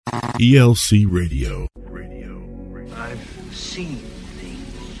ELC Radio. I've seen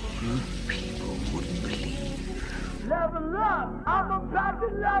things you people wouldn't believe. Level up, I'm about to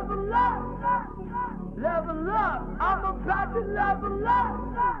level up. Level up, I'm about to level up.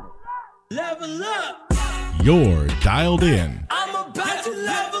 Level up. You're dialed in. I'm about to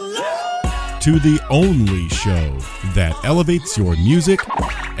level up. To the only show that elevates your music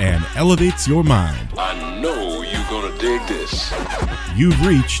and elevates your mind. I know you're gonna dig this. You've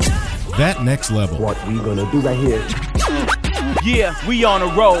reached that next level. What we gonna do right here? Yeah, we on a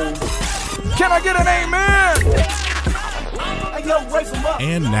roll. Can I get an amen? Hey, yo, raise 'em up.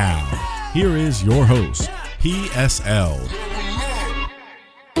 And now, here is your host, PSL.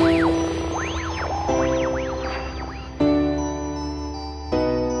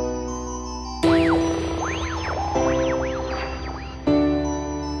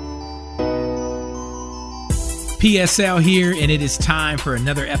 PSL here, and it is time for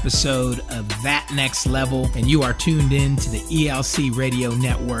another episode of That Next Level, and you are tuned in to the ELC Radio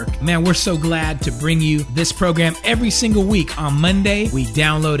Network. Man, we're so glad to bring you this program every single week. On Monday, we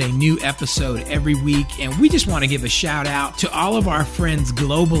download a new episode every week, and we just want to give a shout out to all of our friends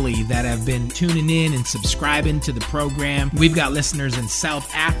globally that have been tuning in and subscribing to the program. We've got listeners in South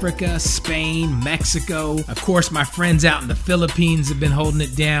Africa, Spain, Mexico. Of course, my friends out in the Philippines have been holding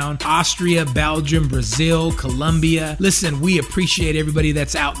it down. Austria, Belgium, Brazil, Colombia. Listen, we appreciate everybody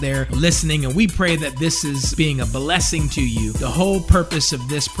that's out there listening, and we pray that this is being a blessing to you. The whole purpose of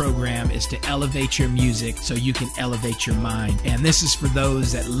this program is to elevate your music so you can elevate your mind. And this is for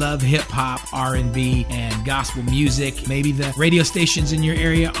those that love hip-hop, R&B, and gospel music. Maybe the radio stations in your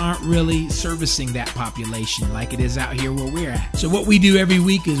area aren't really servicing that population like it is out here where we're at. So what we do every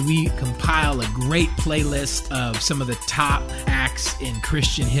week is we compile a great playlist of some of the top acts in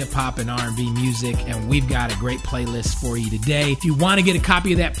Christian hip-hop and R&B music, and we've got a great playlist for you today. If you want to get a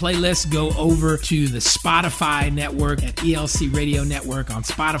copy of that playlist, go over to the Spotify network at ELC Radio Network on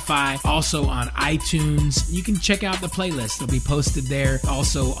Spotify, also on iTunes. You can check out the playlist. It'll be posted there.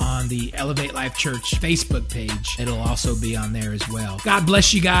 Also on the Elevate Life Church Facebook page. It'll also be on there as well. God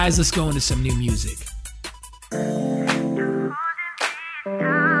bless you guys. Let's go into some new music.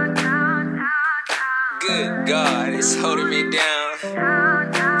 Good God, it's holding me down.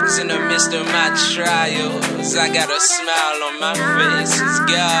 Cause in the midst of my trials, I got a smile on my face. As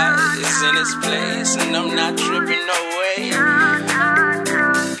God is in his place, and I'm not tripping no way.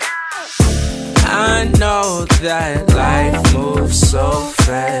 I know that life moves so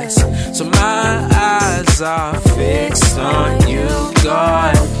fast, so my eyes are fixed on you,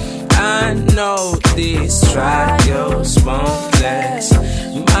 God. I know these trials won't last.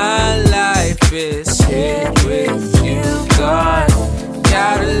 My life is hid with you, God.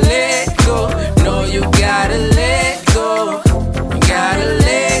 Gotta let go, no, you gotta let go. You gotta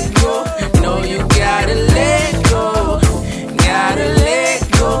let go, no, you gotta let go. Gotta let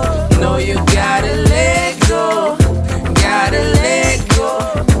go, no, you gotta let go. Gotta let go,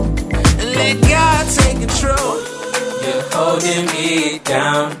 and let God take control. You're holding me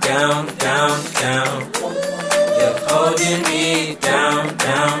down, down, down, down. You're holding me down,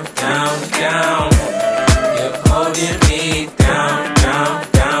 down, down, down. You're holding me down, down,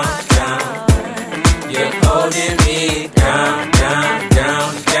 down, down. You're holding me down, down,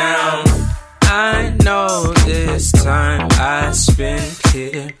 down, down. I know this time I spend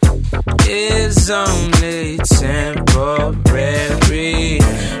here is only temporary,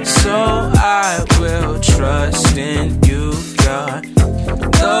 so I will trust in you, God.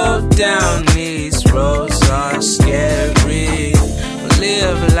 Though down these roads are scary,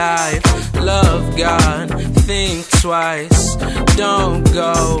 live life, love God, think twice, don't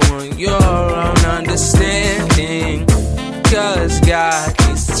go on your own understanding. Cause God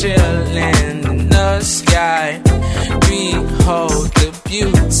is chillin' in the sky. Behold the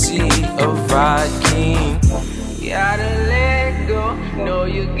beauty of our King. Gotta let go, no,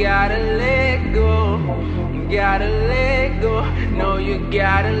 you gotta let go. You gotta let go, no, you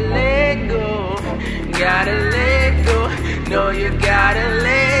gotta let go. Gotta let go, no, you gotta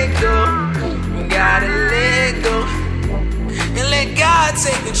let go. You gotta let go, and let God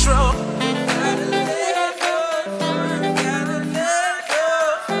take control. Gotta let go, gotta let go.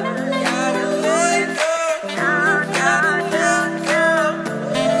 Gotta let go, gotta let go.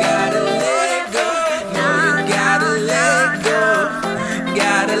 Gotta let go, no, you gotta let go.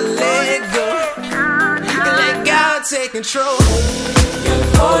 Gotta let go, and let God take control. You're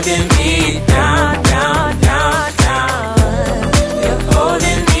holding me down, down, down, down. You're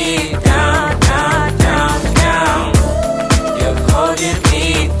holding me down, down, down, down. You're holding me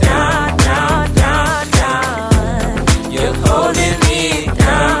down, down, down, down. You're holding me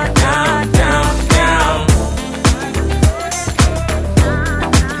down.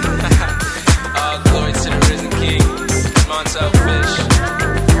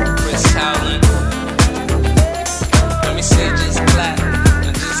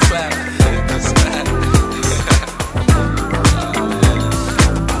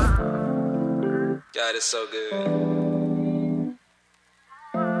 is so good.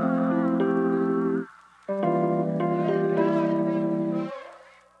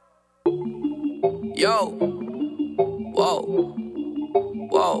 Yo, whoa,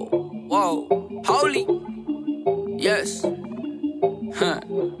 whoa, whoa, holy, yes,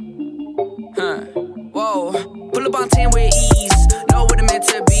 whoa, pull up on 10 with ease, know what it meant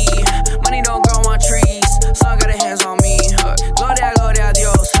to be, money don't grow on trees, sun got their hands on me, gloria, gloria a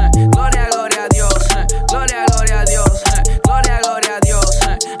Dios, gloria, gloria a Dios, gloria, gloria a Dios, gloria, gloria a Dios,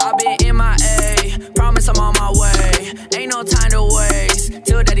 I've been MIA, promise I'm on my way, ain't no time to waste,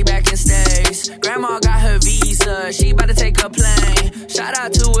 till daddy back in stays, grandma got her visa, she about to take a plane, shout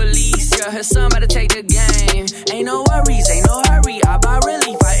out to Alicia, her son about to take the game, ain't no worries, ain't no hurry, I buy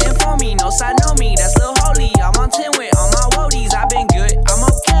really fighting for me, no side, no me, that's Lil Holy, I'm on 10 with all my woadies, I've been good, I'm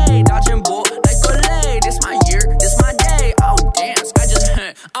okay, dodging bull like Olay, this my year, this my day, oh dance, I just,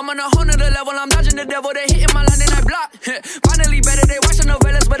 I'm on a whole nother level, I'm dodging the devil, they hitting my line and I block, finally better, they watching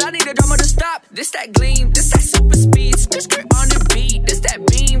novellas, but I need the drama to stop, this that gleam, this that super speed, skirt on the beat, this that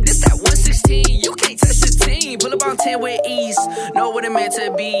beam, this that 116, you can't touch the team, pull up on 10 with ease, know what it meant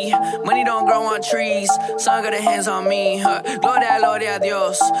to be, money don't grow on trees, sun got their hands on me, gloria, gloria a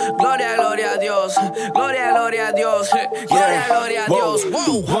Dios, gloria, gloria a Dios, gloria, gloria a Dios, gloria, gloria a Dios,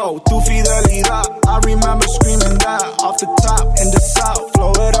 whoa, whoa, tu fidelidad, I remember screaming that, off the top in the south,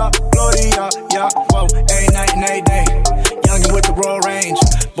 flow it up, gloria, yeah, whoa, every night and every day, youngin' with the Royal Range,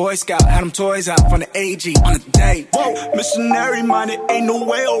 Boy Scout, had them toys out from the AG on the day, whoa, missionary minded, ain't no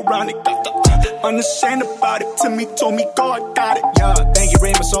way around it, unashamed about it, to me, told me, God got it, yeah, thank you,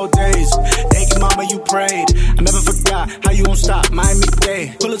 rain my soul days, thank you, mama, you prayed, I never forgot how you won't stop, Miami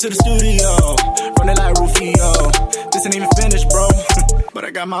Day, pull up to the studio, running like Rufio, this ain't even finished, bro, but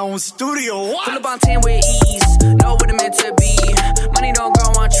I got my own studio, what? Pull up on 10 with ease, know what it meant to be, money don't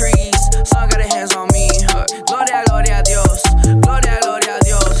grow on trees, sun got their hands on me, gloria, gloria a Dios, gloria, gloria a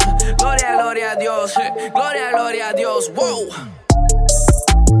Dios, gloria, gloria a Dios, gloria, gloria a Dios, whoa.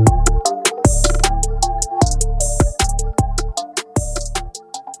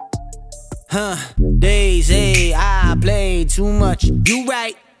 They say I play too much, you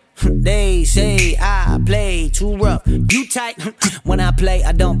right. They say I play too rough, you tight. When I play,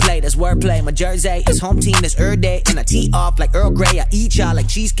 I don't play, that's wordplay. My jersey is home team, that's Earl Day. And I tee off like Earl Grey, I eat y'all like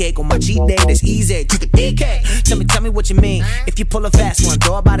cheesecake. On my cheat day, that's easy, to the DK. Tell me what you mean, if you pull a fast one,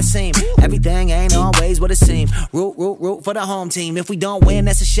 throw it by the seam. Everything ain't always what it seems. Root for the home team, if we don't win,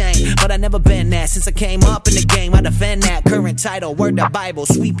 that's a shame. But I never been that, since I came up in the game, I defend that current title, word the Bible,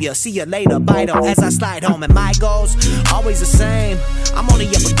 sweep ya, see ya later, vital. As I slide home and my goals, always the same, I'm only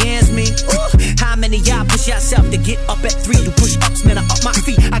up against me. Ooh, how many y'all push yourself to get up at 3? Do push-ups, man, I up my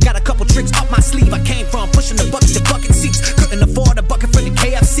feet. I got a couple tricks up my sleeve. I came from pushing the bucket to bucket seats. Couldn't afford a bucket for the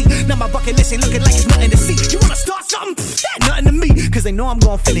KFC. Now my bucket list ain't looking like it's nothing to see. You wanna start something? That nothing to me. Cause they know I'm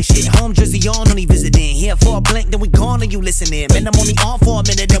gonna finish it. Home jersey on, only visiting. Here for a blink, then we gone and you listening. Man, I'm only on for a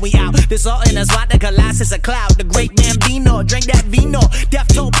minute, then we out. This all in us, why the Colossus a cloud. The great Bambino, drink that vino.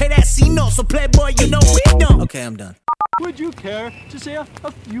 Deftone, pay that C-no. So playboy, you know we don't. Okay, I'm done. Would you care to say a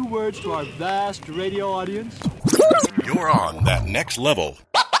few words to our vast radio audience? You're on that next level.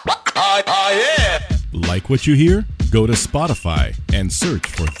 Yeah! Like what you hear? Go to Spotify and search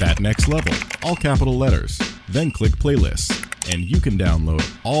for That Next Level, all capital letters. Then click Playlists, and you can download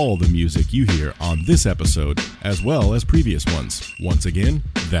all the music you hear on this episode, as well as previous ones. Once again,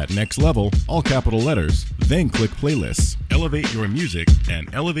 That Next Level, all capital letters. Then click Playlists. Elevate your music and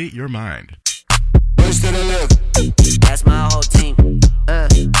elevate your mind. Where's to the left? That's my whole team.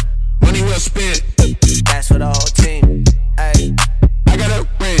 Money well spent. That's for the whole team. Ay. I gotta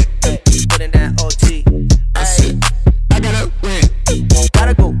rent. Ay. Put in that OT. That's it. I gotta rent.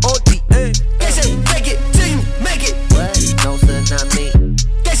 Gotta go OT. Ay. They say fake it till you make it. What? No sir, not me.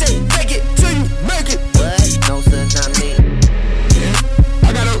 They say fake it till you make it. What? No sir, not me. Yeah.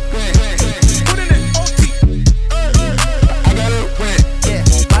 I gotta rent. Put in that OT. I gotta rent. Yeah.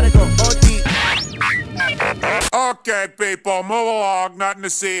 Gotta go OT. Okay, people, move along. Nothing to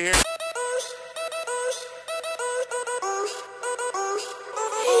see here.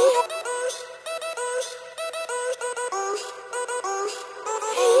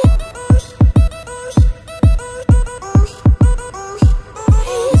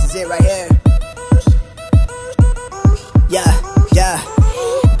 This is it right here. Yeah.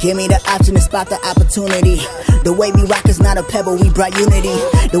 Give me the option to spot the opportunity. The way we rock is not a pebble, we brought unity.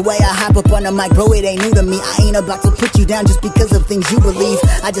 The way I hop up on the mic, bro, it ain't new to me. I ain't about to put you down just because of things you believe.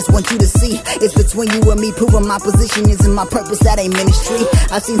 I just want you to see it's between you and me, proving my position isn't my purpose, that ain't ministry.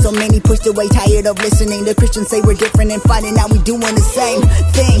 I've seen so many pushed away, tired of listening. The Christians say we're different and finding out we doing the same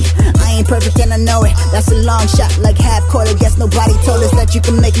thing. I ain't perfect and I know it. That's a long shot, like half court. I guess nobody told us that you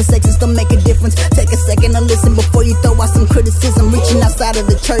can make mistakes and still make a difference. Take a second to listen before you throw out some criticism. Reaching outside of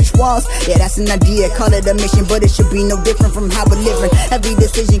the church walls, yeah, that's an idea. Call it a mission, but it should be no different from how we're living. Every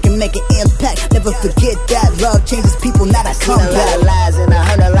decision can make an impact. Never forget that love changes people, not a comeback. Seen a lot of lies and I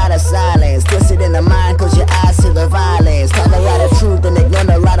heard a lot of silence. Twisted in the mind cause your eyes see the violence. Taught a lot of truth and ignored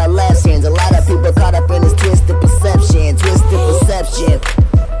a lot of lessons. A lot of people caught up in this twisted perception.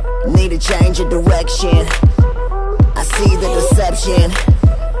 Need to change your direction. I see the deception.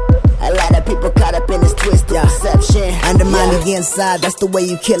 A lot of people caught up in this twisted perception. Undermine the inside, that's the way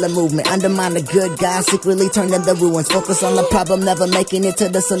you kill a movement. Undermine the good guys, secretly turn them to ruins. Focus on the problem, never making it to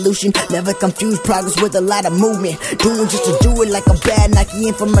the solution. Never confuse progress with a lot of movement. Doing just to do it like a bad Nike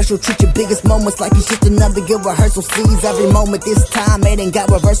infomercial. Treat your biggest moments like it's just another good rehearsal. Seize every moment, this time it ain't got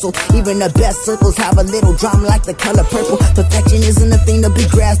reversal. Even the best circles have a little drama like the color purple. Perfection isn't a thing to be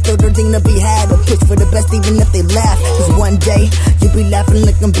grasped or a thing to be had. Or push for the best even if they laugh. Cause one day, you'll be laughing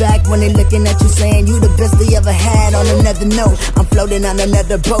looking back when they looking at you saying you the best they ever had. On another note, I'm floating on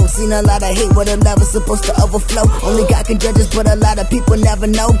another boat. Seen a lot of hate where the love is supposed to overflow. Only God can judge us, but a lot of people never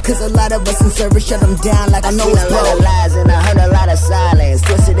know. Cause a lot of us in service shut them down like I know it's broke. I seen a lot of lies and I heard a lot of silence.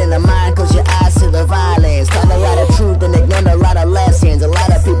 Twisted in the mind cause your eyes see the violence. Taught a lot of truth and ignored a lot of lessons. A lot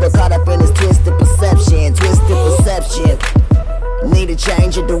of people caught up in this twisted perception. Need to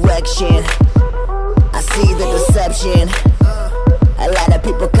change your direction. I see the deception. A lot of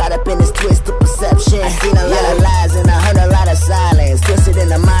people caught up in this twisted perception. I seen a lot of lies and I heard a lot of silence. Twisted in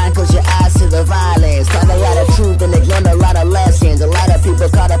the mind cause your eyes see the violence. Taught a lot of truth and ignored a lot of lessons. A lot of people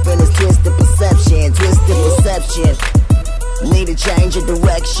caught up in this twisted perception. Need to change your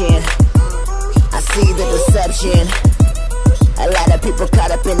direction. I see the deception. A lot of people caught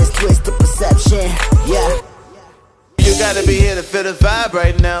up in this twisted perception. Yeah. You gotta be here to feel the vibe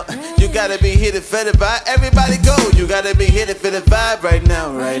right now. You gotta be here to feel the vibe. Everybody go. You gotta be here to feel the vibe right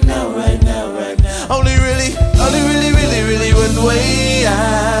now, right now, right now, right now. Only really one way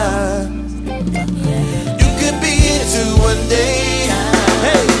out. You could be here too one day.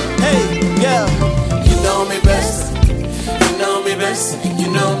 Hey, yeah. You know me best. You know me best. You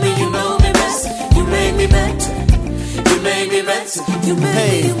know me best. You make me better. You make me better.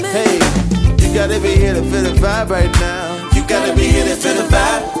 Hey. You gotta be here to feel the vibe right now. You gotta be here to feel the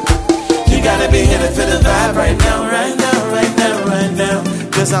vibe. You gotta be here to feel the vibe right now, right now, right now, right now.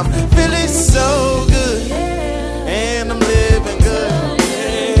 Cause I'm feeling so good and I'm living good.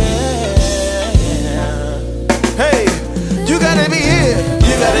 Hey, you gotta be here.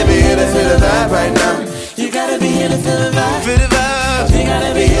 You gotta be here to feel the vibe right now. You gotta be here to feel the vibe. Feel the vibe. You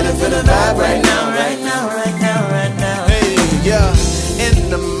gotta be here to feel the vibe right now, right now, right now, right now. Hey, yeah, in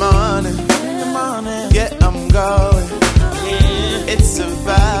the morning. Yeah, I'm going. It's a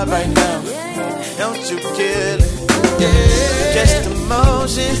vibe right now. Don't you kill it. Catch the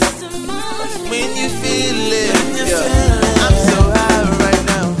motion when you feel it. Yeah. I'm so high right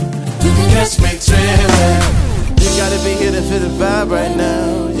now. You can catch me tripping. You gotta be here to feel the vibe right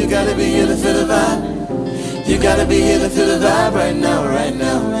now. You gotta be here to feel the vibe. You gotta be here to feel the vibe right now, right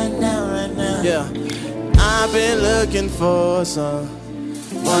now, right now, right now. Yeah. I've been looking for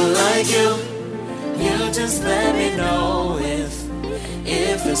someone like you. You just let me know if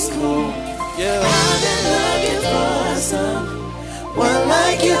it's cool. Yeah. I've been looking for someone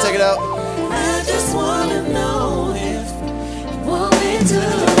like you. Take it out. I just wanna know if you want me to.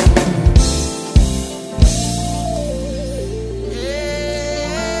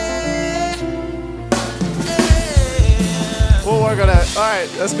 We'll work on that. All right,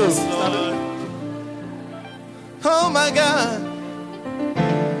 let's go. Oh my God.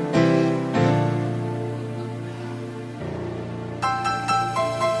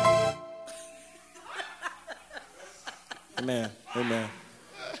 Amen.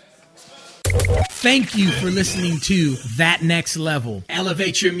 Thank you for listening to That Next Level.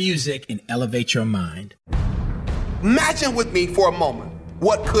 Elevate your music and elevate your mind. Imagine with me for a moment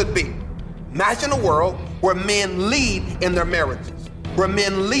what could be. Imagine a world where men lead in their marriages, where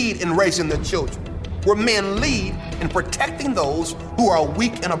men lead in raising their children, where men lead in protecting those who are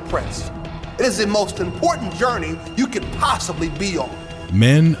weak and oppressed. It is the most important journey you could possibly be on.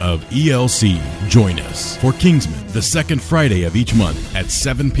 Men of ELC, join us for Kingsman, the second Friday of each month at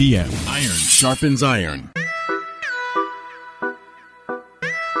 7 p.m. Iron sharpens iron.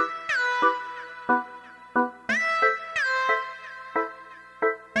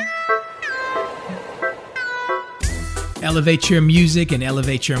 elevate your music and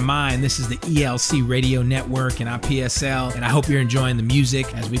elevate your mind. This is the ELC Radio Network, and I'm PSL, and I hope you're enjoying the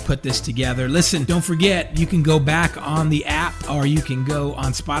music as we put this together. Listen, don't forget, you can go back on the app or you can go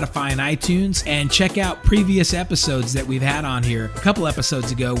on Spotify and iTunes and check out previous episodes that we've had on here. A couple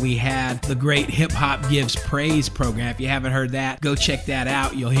episodes ago, we had the great Hip Hop Gives Praise program. If you haven't heard that, go check that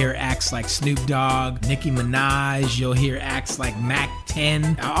out. You'll hear acts like Snoop Dogg, Nicki Minaj, you'll hear acts like Mac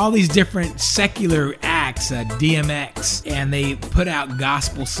 10, all these different secular acts, DMX, and they put out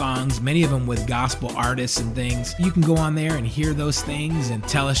gospel songs, many of them with gospel artists and things. You can go on there and hear those things and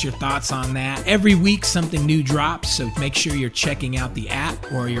tell us your thoughts on that. Every week something new drops, so make sure you're checking out the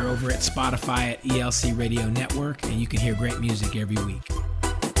app or you're over at Spotify at ELC Radio Network, and you can hear great music every week.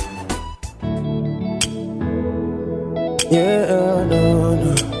 Yeah,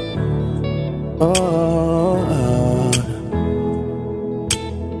 no.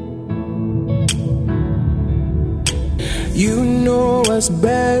 You know what's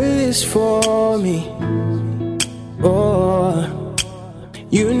best for me. Oh,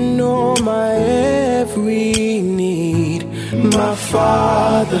 you know my every need. My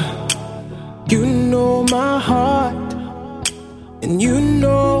Father, you know my heart, and you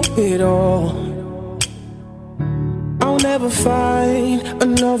know it all. I'll never find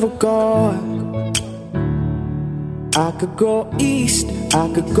another God. I could go east, I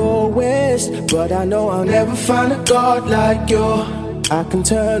could go west, but I know I'll never find a God like you. I can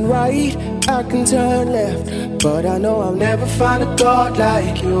turn right, I can turn left, but I know I'll never find a God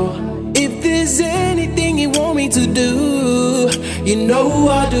like you. If there's anything you want me to do, you know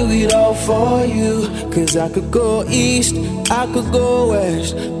I'll do it all for you. Cause I could go east, I could go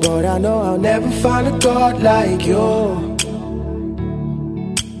west, but I know I'll never find a God like you.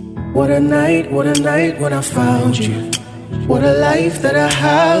 What a night when I found you. What a life that I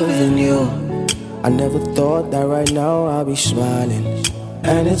have in you. I never thought that right now I'll be smiling,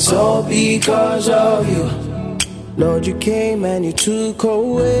 and it's all because of you. Lord, you came and you took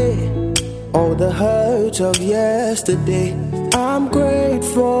away all the hurt of yesterday. I'm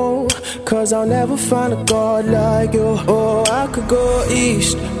grateful, cause I'll never find a God like you. Oh, I could go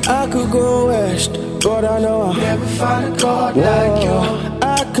east, I could go west, but I know I'll never find a God like you.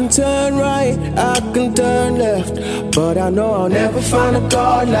 I can turn right, I can turn left, but I know I'll never find a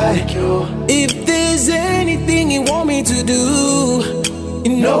God like you. If there's anything you want me to do,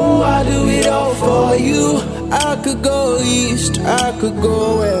 you know I'll do it all for you. I could go east, I could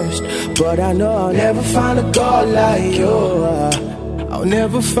go west, but I know I'll never find a God like you. I'll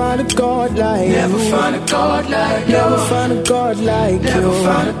never find a God like you. Never find a God like you. Never find a God like you. Never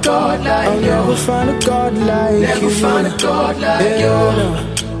find a God like you. I'll never find a God like you. Never find a God like you.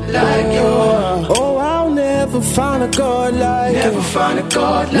 Like you. Oh, I'll never find a God like you. Never find a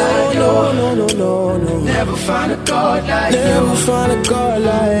God like you. No. Never find a God like you. Never find a God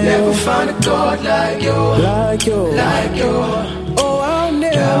like you. Never find a God like you. Like you. Like you. Oh, I'll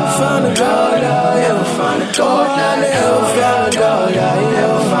never find a God like you. Never find a God like you. Never find a God like you.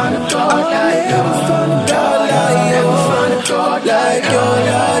 Never find a God like you. Never find a God like you. Never find a God like you.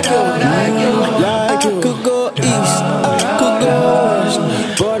 Like you. Like you. Like you. I could go east, I could go west,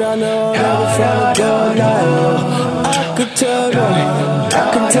 but I know I'll never find a God like you. I could turn right, I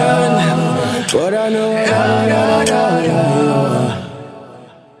can turn left, but I know I'll never find a God like you.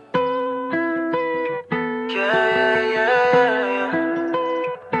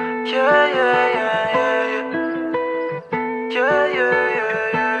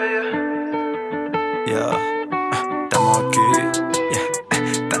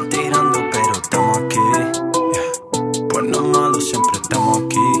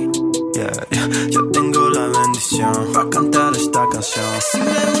 Pa' cantar esta canción. Si me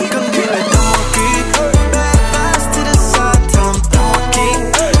buscan, dile, estamos aquí. Fast to the side, tell 'em estamos aquí.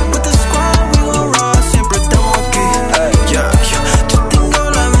 With the squad, we gon' run, siempre estamos aquí. Yo tengo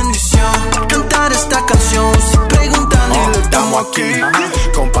la bendición pa' cantar esta canción. Si preguntan, dile, estamos aquí.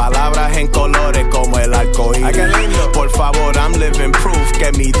 Con palabras en colores como el arcoíris. Por favor, I'm living proof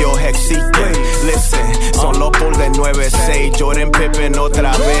que mi Dios existe. Listen, son los Bulls del 9-6, Jordan Pippen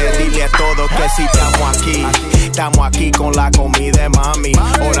otra vez. Dile a todos que si estamos aquí. Estamos aquí con la comida de mami,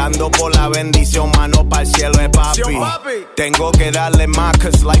 orando por la bendición, mano para el cielo de papi. Tengo que darle más,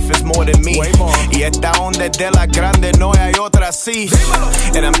 cause life is more than me. Y esta onda es de las grandes, no hay otra así.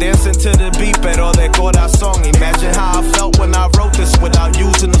 And I'm dancing to the beat, pero de corazón. Imagine how I felt when I wrote this without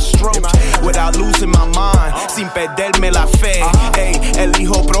using a stroke, without losing my mind, sin perderme la fe. Hey, el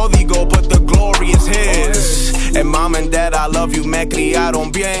hijo pródigo, but the glory is his. And mom and dad, I love you, me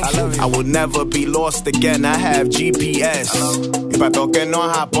criaron bien. I will never be lost again, I have GPS. Y para todos que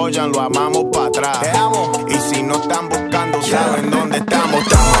nos apoyan, lo amamos para atrás. Y si no están buscando todos saben dónde estamos.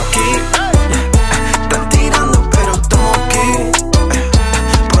 Estamos aquí. Están tirando, pero estamos aquí.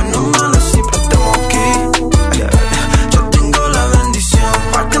 Buenos malos, siempre estamos aquí. Yo tengo la bendición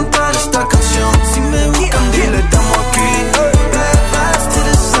para cantar esta canción. Si me buscan, dile, estamos aquí. Bad to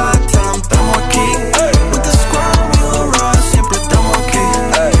the side, tell 'em estamos aquí. With the squad, we will ride, siempre estamos aquí.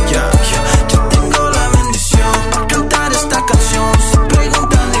 Yo tengo la bendición para cantar esta canción. Si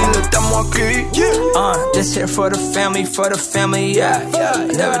preguntan, dile, estamos aquí. This here for the family, yeah. I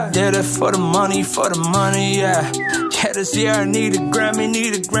never did it for the money, yeah. Yeah, this year I need a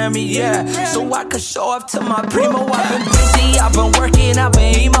Grammy, yeah. So I can show up to my primo. I've been busy, I've been working, I've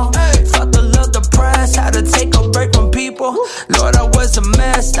been emo. Felt a little depressed, had to take a break from people. Lord, I was a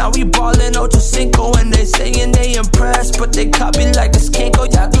mess, now we ballin' Ocho Cinco. And they saying they impressed, but they copy like a skinko,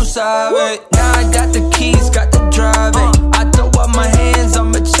 ya tu sabes. Now I got the keys, got the driving. I throw up my hands,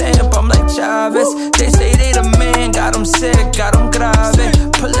 I'm a champ, I'm like Chavez. They say they the man, got them sick, got them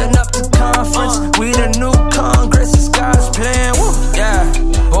grave. Pulling up to conference, we the new Congress, it's God's plan, woo, yeah.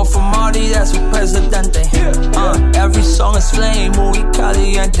 Vote for Marty, that's who presidente. Every song is flame, muy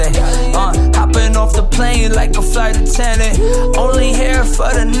caliente. Hopping off the plane like a flight attendant. Only here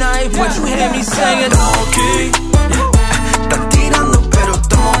for the night, but you hear me singing, okay. Están tirando, pero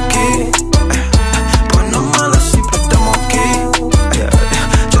estamos aquí. Buenos malos, siempre estamos aquí.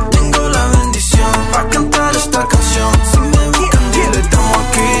 Yo tengo la bendición para cantar esta canción. Si me buscan, dile, estamos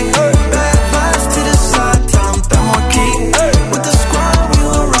aquí. Bad vibes to the side, tell 'em estamos aquí. With the squad, we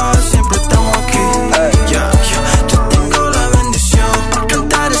will ride, siempre estamos aquí. Yo tengo la bendición para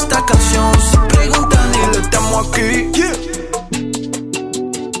cantar esta canción. Si preguntan, dile, estamos aquí.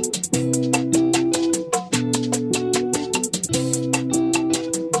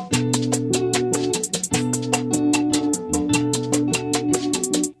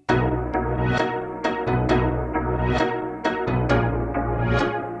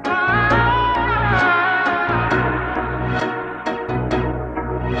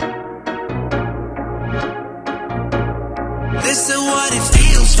 This is what it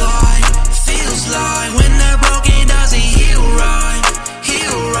feels like when that broken doesn't heal right.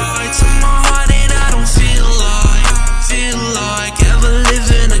 To my heart and I don't feel like ever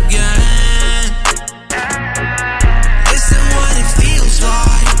living again. This is what it feels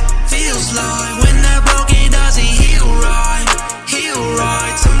like when that broken doesn't heal right.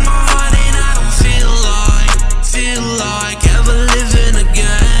 To my heart and I don't feel like ever living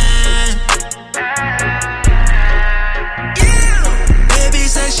again. Baby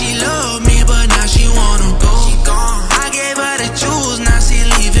said she loved me, but now she wanna go. I gave her the jewels, now she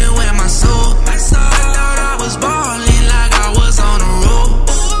leaving with my soul. I thought I was ballin' like I was on the road.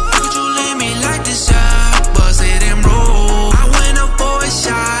 Would you leave me like this, shot? Bust it and roll. I went up for a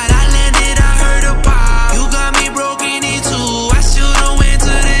shot, I landed, I heard a pop. You got me broken in two, I should've went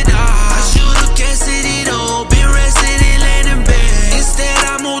to the dock. I should've casted it all, been rested and laid in bed. Instead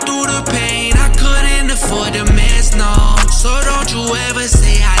I moved through the pain, I couldn't afford the mess, no. So don't you ever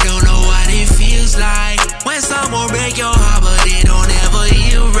say I don't know what it feels like when someone break your heart but it don't ever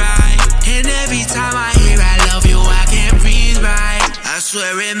heal right. And every time I hear I love you, I can't breathe right. I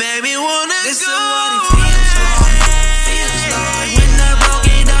swear it made me wanna go. This is what it feels like when that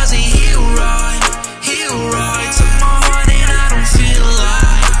broken doesn't heal right. To my heart and I don't feel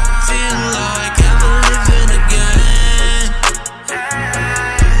like ever living again.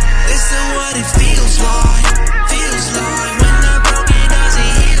 This is what it feels like when that broken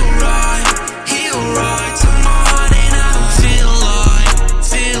doesn't heal right. To my heart and I don't feel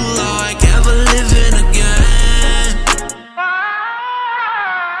like ever living again.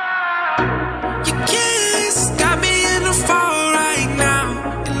 Your kiss got me in the fall right now.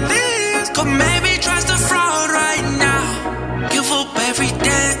 And this could make me trust the fraud right now. Give up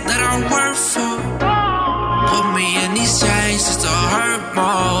everything that I'm worth for. Put me in these chains just to hurt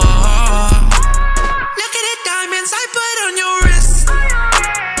more. Look at the diamonds I put on your wrist.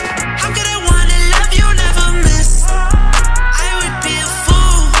 How could I wanna love you, never miss? I would be a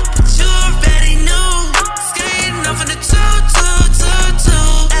fool, but you already knew. Skating off on the 2, 2, 2,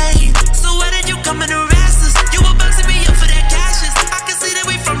 2. Ay, so why did you come in around?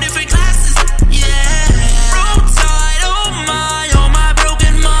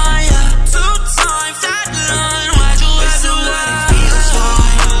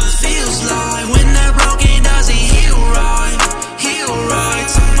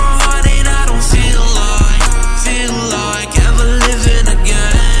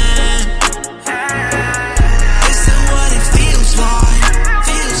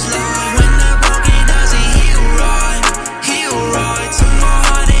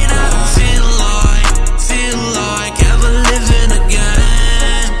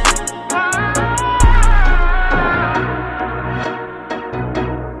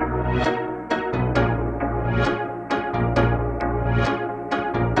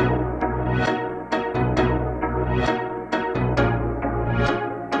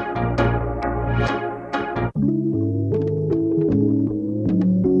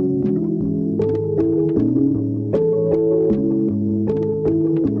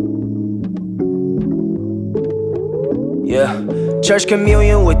 Church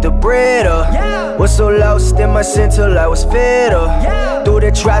communion with the bread was so lost in my sin till I was fed up. Through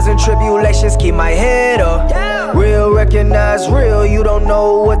the trials and tribulations, keep my head up. Real recognize real, you don't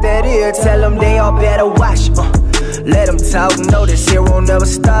know what that is. Tell them they all better watch. Let them talk, know this here won't never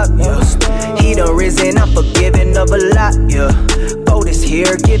stop. He done risen, I'm forgiving of a lot. This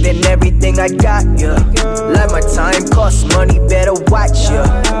here, giving everything I got. Like my time costs money, better watch.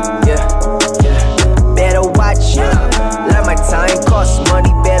 Better watch. Like my time costs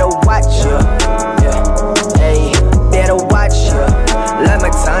money, better watch. Hey, better watch. Like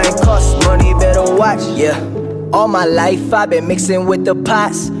my time costs money, better watch. All my life I've been mixing with the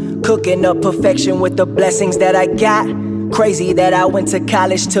pots, cooking up perfection with the blessings that I got. Crazy that I went to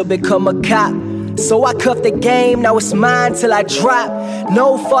college to become a cop. So I cuffed the game, now it's mine till I drop.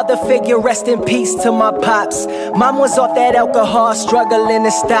 No father figure, rest in peace to my pops. Mom was off that alcohol, struggling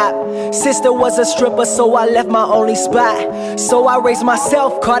to stop. Sister was a stripper, so I left my only spot. So I raised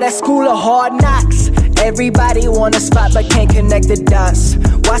myself, called that school of hard knocks. Everybody want a spot but can't connect the dots.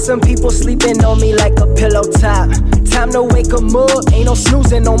 Why some people sleeping on me like a pillow top? Time to wake 'em up, ain't no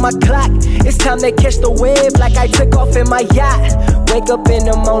snoozing on my clock. It's time to catch the wave like I took off in my yacht. Wake up in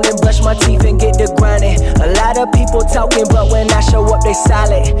the morning, brush my teeth and get to grinding. A lot of people talking, but when I show up, they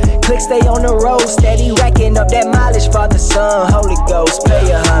solid. Click stay on the road, steady racking up that mileage. Father, Son, Holy Ghost, pay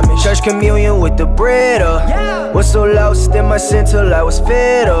your homage. Church communion with the bread was so lost in my sin till I was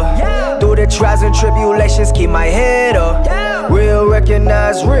fed up. Through the trials and tribulations, keep my head up. Real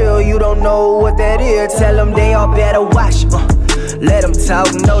recognize real, you don't know what that is. Tell them they all better watch. Let them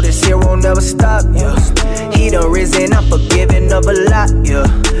talk, know this here won't never stop. He done risen, I'm forgiving of a lot.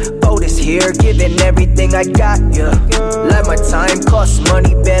 This here, giving everything I got. Like my time costs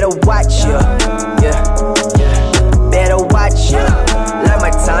money, better watch. Better watch. Like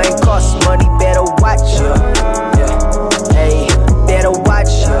my time costs money, better watch. Hey, better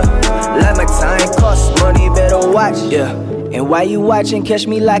watch. Like my time costs money, better watch. And while you watching, catch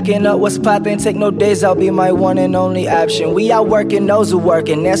me locking up what's poppin'. Take no days, I'll be my one and only option. We out working, those who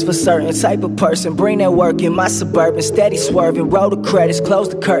working, that's for certain. Type of person, bring that work in my Suburban. Steady swerving, roll the credits, close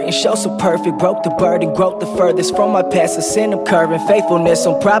the curtain. Show so perfect, broke the burden, growth the furthest. From my past, I send them curving. Faithfulness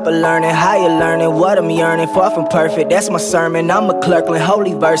on proper learning, higher learning. What I'm yearning, far from perfect, that's my sermon. I'm a clerkling,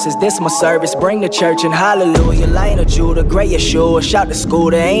 holy verses, this my service. Bring the church in, hallelujah. Lion of Judah, great Yeshua. Shout to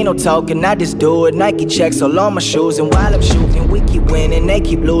school, there ain't no talking, I just do it. Nike checks all on my shoes, and while I'm shooting, we keep winning, they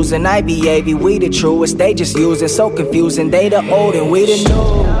keep losing. IBAV, we the truest, they just using. So confusing, they the old and we the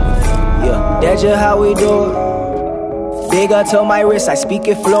new. That's just how we do it. Big up to my wrist, I speak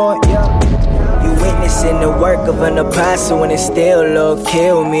it fluent. You witnessing the work of an apostle, and it still look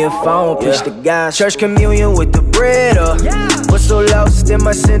kill me if I don't preach the gospel. Church communion with the bread was so lost in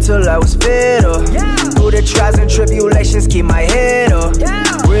my sin till I was fed up. Through the trials and tribulations, keep my head up.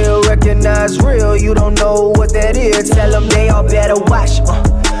 Real recognize real, you don't know what that is. Tell them they all better watch.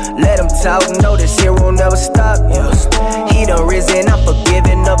 Let them talk, know this here won't never stop. He done risen, I'm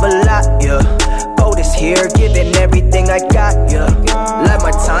forgiving of a lot. This here, giving everything I got. Like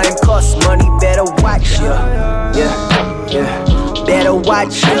my time costs money, better watch. Better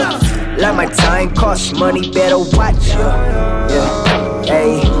watch. Like my time costs money, better watch.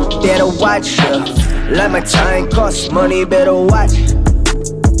 Hey, better watch. Like my time costs money, better watch.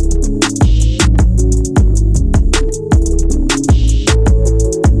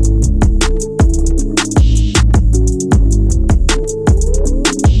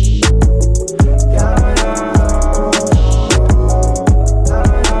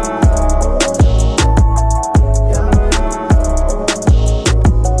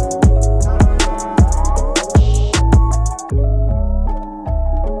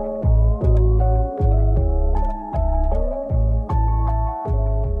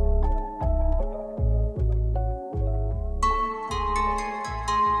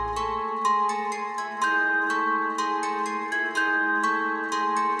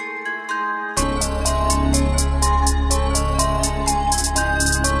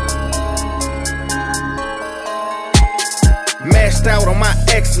 Out on my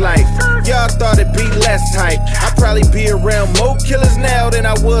ex-life, y'all thought it'd be less hype. I'd probably be around more killers now than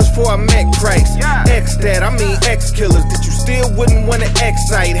I was before I met Christ. X that, I mean ex-killers that you still wouldn't wanna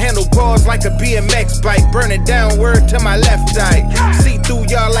excite. Handle bars like a BMX bike, burn it down, word to my left eye. See through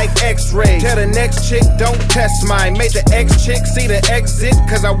y'all like X-rays. Tell the next chick, don't test mine. Made the ex-chick see the exit,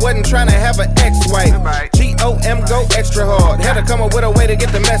 cause I wasn't trying to have an ex-wife. G-O-M, go extra hard. Had to come up with a way to get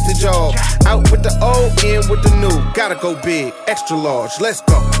the message off. Out with the old, in with the new. Gotta go big, extra large, let's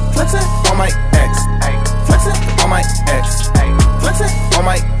go. Flex it on my ex. Flex it on my ex. Flex it on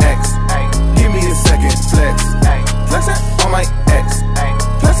my ex. Give me a second, flex. Flex it on my ex.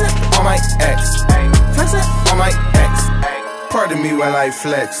 Flex it on my ex. Flex it on my ex. Pardon me while I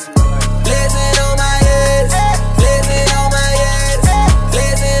flex. Blazing on my ex. Blazing on my ex.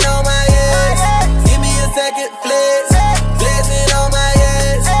 Blazing on my ex. Give me a second flex. Blazing on my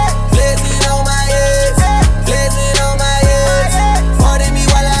ex. Blazing on my ex. Blazing on my ex. Pardon me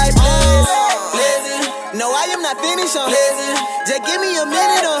while I flex. Blazing. No, I am not finished on blazing. Just give me a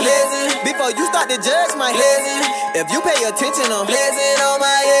minute on blazing before you start to judge my blazing. If you pay attention on blazing on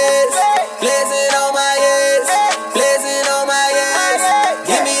my ex. Blazing on my ex. Blazing on my ex.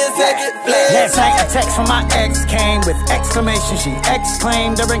 Give me a second flex. Last night a text from my ex came with exclamation. She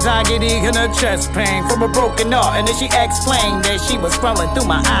exclaimed her anxiety and her chest pain from a broken heart. And then she explained that she was scrolling through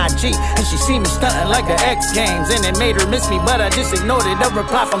my IG and she seen me stunting like the X Games. And it made her miss me, but I just ignored it. The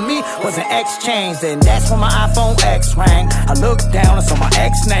reply from me was an exchange. And that's when my iPhone X rang. I looked down and saw my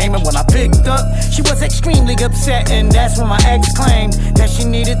ex name, and when I picked up, she was extremely upset. And that's when my ex claimed that she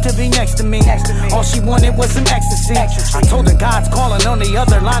needed to be next to me. All she wanted was some ecstasy. I told her God's calling on the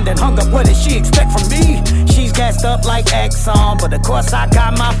other line, then hung up. What did she expect from me? She's gassed up like Exxon, but of course I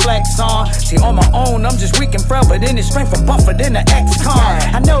got my flex on. See, on my own, I'm just weak and frail, but in his strength I'm buffer than the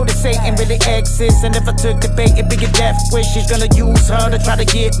X-Con. I know that Satan really exists, and if I took the bait, it'd be a death wish. She's gonna use her to try to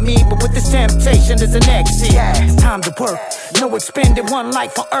get me, but with this temptation, there's an exit. It's time to work. No expended, one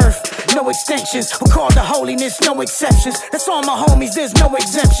life on earth. No extensions, we're called to holiness, no exceptions. That's all my homies, there's no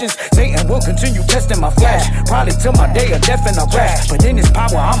exemptions. Satan will continue testing my flesh, probably till my day of death and a rest. But in his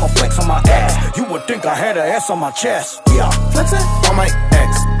power, I'ma flex on my ex. You would think I had an S on my chest. Yeah, flex it on my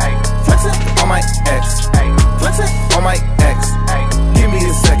ex. Flex it on my ex. Flex it on my ex. Give me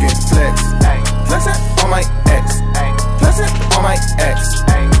a second flex. Flex it on my ex. Flex it on my ex.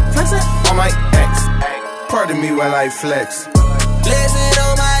 Flex it on my ex. Pardon me while I flex. Blazing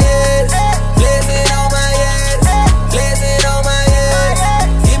on my ex. Blazing on my ex. Blazing on my ex.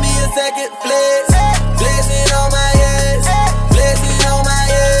 Give me a second flex. Blazing on my ex. Blazing on my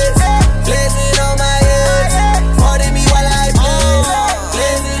ex. Blazing on my ex. Pardon me while I flex.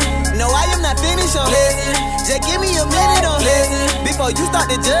 Blazing. No, I am not finished on blazing. Just give me a minute on blazing before you start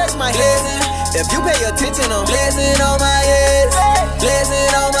to judge my blazing. If you pay attention on blazing on my ex.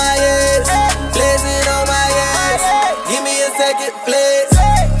 Blazing on my ex. Blazing on my ex. Give me a second flex.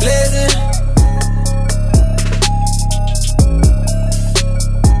 Blazing.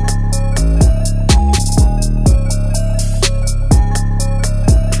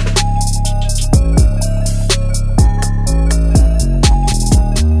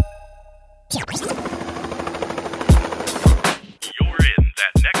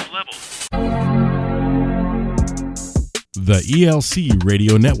 The ELC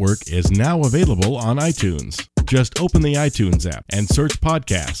Radio Network is now available on iTunes. Just open the iTunes app and search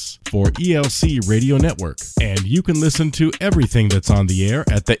podcasts for ELC Radio Network, and you can listen to everything that's on the air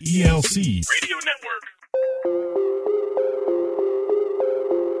at the ELC Radio Network.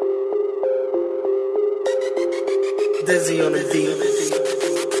 Dizzy on the beat.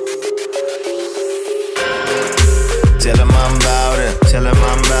 Tell him I'm bout it, tell him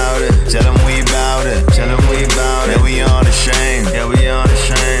I'm bout it, tell him we bout it, tell him we bout it. Yeah, we unashamed, yeah, we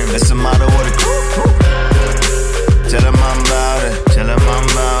unashamed. That's the motto of the crew. Tell him I'm bout it, tell him I'm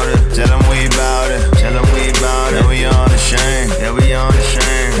bout it, tell him we bout it, tell him we bout it. Yeah, we unashamed, yeah, we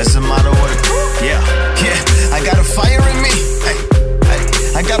unashamed. That's the motto of the crew. Yeah, yeah, I got a fire in me. Hey.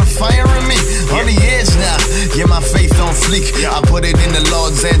 I got a fire in me, on the edge now. Yeah, my faith on fleek. I put it in the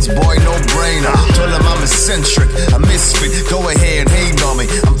Lord's hands, boy, no brainer. Told him I'm eccentric, a misfit. Go ahead, hate on me.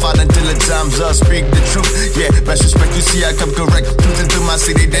 I'm fighting till the time's up, speak the truth. Yeah, best respect, you see I come correct. Cruising through my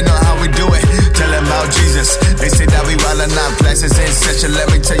city, they know how we do it. Tell them about Jesus. They say that we wildin' out, classes in session.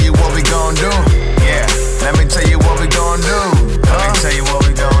 Let me tell you what we gon' do. Yeah, let me tell you what we gon' do. Let me tell you what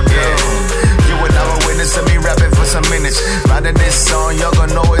we gon' do. You and I were witness of me rapping for some minutes. Riding this song, y'all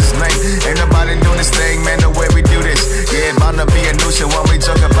gon' know his name. Ain't nobody doing this thing, man, the way we do this. Yeah, bound to be a new shit when we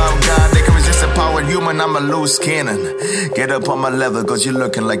talk about God. They can resist the power human, I'm a loose cannon. Get up on my level, cause you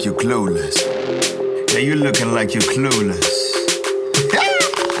looking like you clueless. Yeah, you looking like you clueless.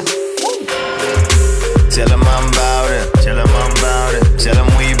 Tell him I'm bout it, tell him I'm bout it, tell him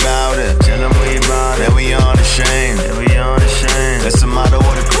we bout it, tell him we bout it. Yeah, we unashamed, yeah, we unashamed. That's the motto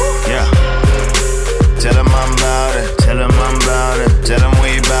of the crew, yeah. Tell him I'm bout it, tell him I'm bout it, tell him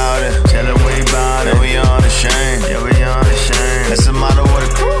we bout it, tell him we bout it. Yeah, we unashamed, yeah, we unashamed. That's the motto of the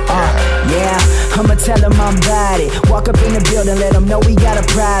crew, yeah, I'ma tell him I'm bout it. Walk up in the building real, then let them know we got a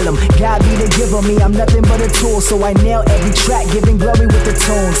problem. God be the giver, me, I'm nothing but a tool. So I nail every track, giving glory with the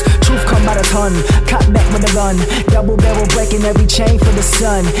tunes. Truth come by the ton, caught back with a gun. Double barrel breaking every chain for the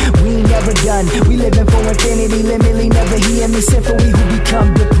sun. We ain't never done, we living for infinity. Limitly never hear me sinfully who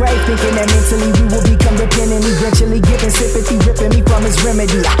become depraved. Thinking that mentally we will become dependent. Eventually giving sympathy, ripping me from his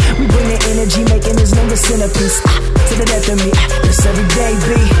remedy. We bring the energy, making his name the centerpiece. To the death of me, this everyday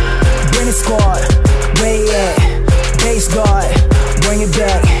B. Brennan Squad, where he at? Base guard, bring it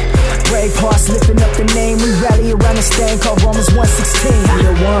back. Brave hearts lifting up the name. We rally around this thing called Romans 1:16. We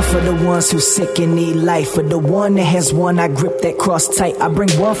the one for the ones who sick and need life. For the one that has one, I grip that cross tight. I bring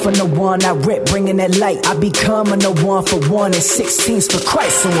one from the one I rip, bringing that light. I become a no one for one and 16s for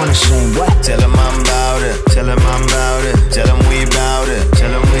Christ. So unashamed, what? Tell him I'm about it, tell him I'm about it. Tell him we about it,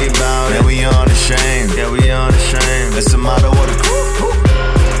 tell him we about it. Yeah, we unashamed, yeah, we unashamed. That's the motto of the crew.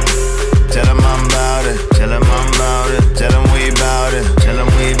 Tell him I'm about it, tell him I'm about it. Tell him we about it, tell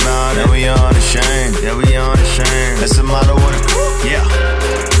him we about it. Yeah, we unashamed, yeah, we unashamed. That's the motto of the crew, yeah.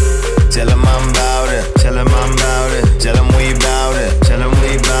 Tell him I'm about it, tell him I'm about it. Tell him we about it, tell him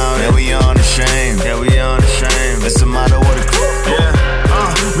we about it. Yeah, we unashamed, yeah, we unashamed. That's the motto of the crew, yeah.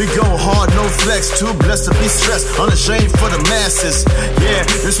 We go hard, no flex, too blessed to be stressed, unashamed for the masses. Yeah,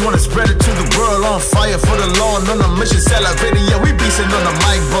 just wanna spread it to the world, on fire for the Lord, on a mission, celebrating. Yeah, we beastin' on the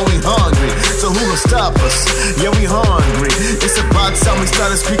mic, but we hungry. So who gon' stop us? Yeah, we hungry. It's about time we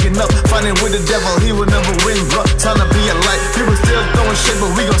started speaking up, fighting with the devil, he will never win, bro. Time to be a light. People still throwing shit, but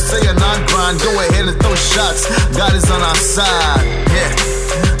we gon' stay on our grind. Go ahead and throw shots. God is on our side. Yeah,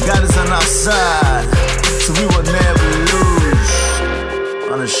 God is on our side. So we will never lose.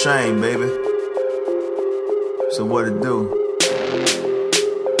 Unashamed, baby. So what it do?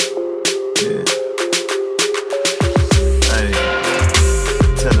 Yeah. Hey,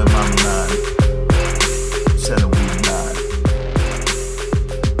 tell him I'm not. Tell him we not.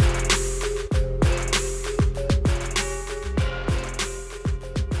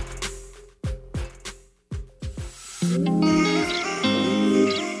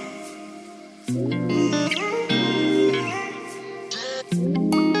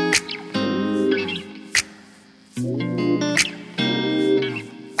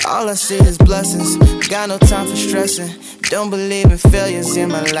 All I see is blessings, got no time for stressing. Don't believe in failures in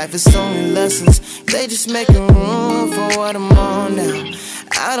my life, it's only lessons. They just making room for what I'm on now.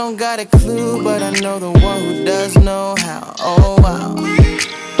 I don't got a clue, but I know the one who does know how. Oh wow,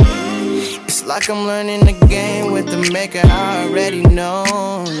 it's like I'm learning the game with the maker I already know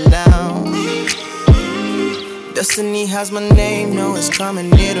now. Destiny has my name, know it's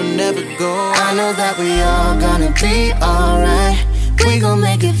coming, it'll never go. I know that we all gonna be alright. We gon'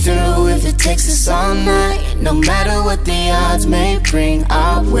 make it through if it takes us all night. No matter what the odds may bring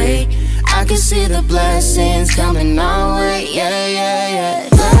our way, I can see the blessings coming our way. Yeah, yeah, yeah.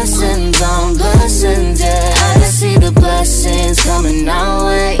 Blessings on blessings, yeah. I can see the blessings coming our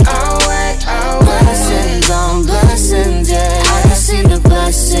way. Our way, our way. Blessings on blessings, yeah. I can see the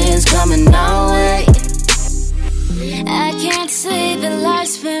blessings coming our way. I can't say that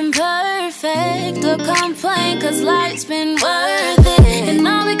life's been perfect or complain, cause life's been worth it. And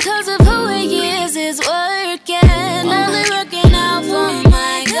all because of who he is working, only working out for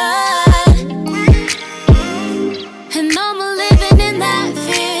my God. And no more living in that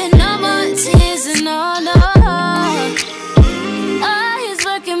fear, no more tears and no. Oh, he's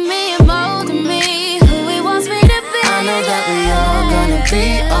working me and molding me who he wants me to be. I know that we all gonna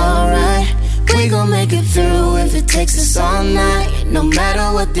be alright. We gon' make it through if it takes us all night. No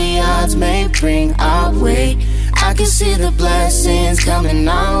matter what the odds may bring our way, I can see the blessings coming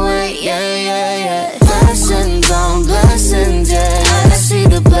our way. Yeah, yeah, yeah. Blessings on blessings, yeah. I can see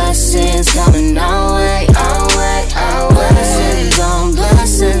the blessings coming our way. Our way, our way. Blessings on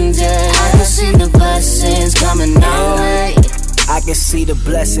blessings, yeah. I can see the blessings coming our way. I can see the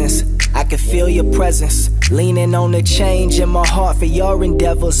blessings, I can feel your presence, leaning on the change in my heart for your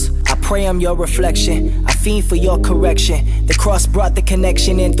endeavors. I pray I'm your reflection, I fiend for your correction. The cross brought the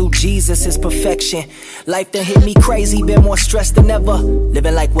connection, and through Jesus is perfection. Life done hit me crazy, been more stressed than ever.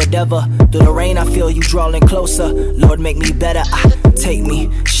 Living like whatever, through the rain I feel you drawing closer. Lord, make me better, take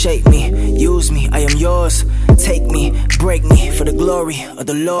me, shape me, use me, I am yours. Take me, break me for the glory of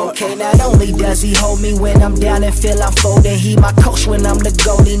the Lord. Okay, not only does he hold me when I'm down and feel I'm folding, he my coach when I'm the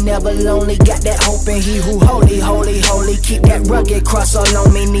goalie, never lonely. Got that hope in he who holy, holy, holy. Keep that rugged cross all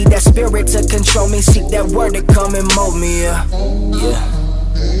on me, need that spirit to control me. Seek that word to come and mold me, yeah.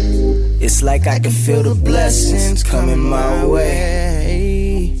 It's like I can feel the blessings coming my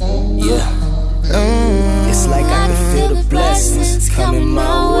way. Yeah. It's like I can feel the blessings coming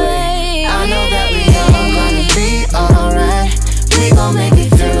my way. I know that we all gonna be alright.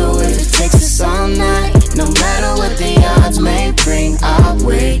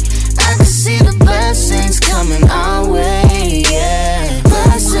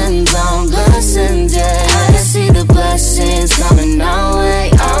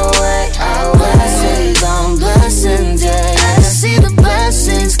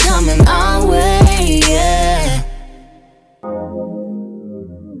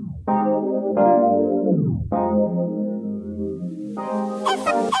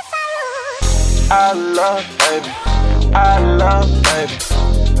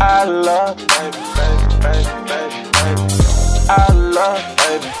 I love, baby, baby, baby, baby, baby. I love,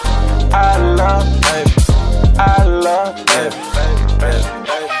 baby. I love, baby. I love, baby, baby, baby,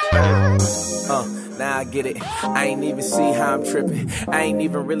 baby, baby. Now I get it. I ain't even see how I'm tripping. I ain't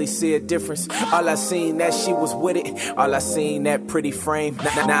even really see a difference. All I seen that she was with it. All I seen that pretty frame.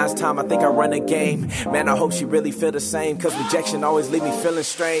 Now it's time I think I run a game. Man, I hope she really feel the same. Cause rejection always leave me feeling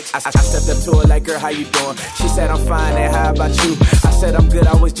strange. I stepped up to her like, girl, how you doing? She said, I'm fine, and how about you? I said, I'm good,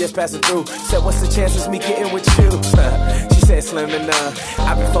 I was just passing through. Said, what's the chances me getting with you? She said, slim and none.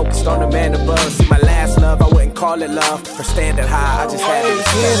 I've been focused on the man above. See, my last love, I wouldn't call it love. Her standard high, I just had to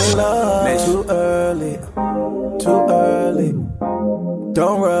get in love. Man, too early, too early.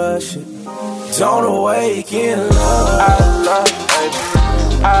 Don't rush it. Don't awaken love. I love, baby.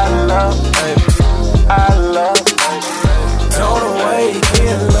 I love, baby. I love, baby. Don't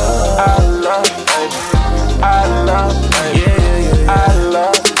awaken love. I love, baby. I love, baby. Yeah. I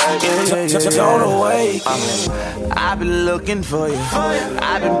love, baby. Don't awaken. I've been looking for you.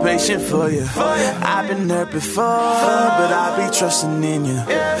 I've been patient for you. I've been hurt before, but I be trusting in you.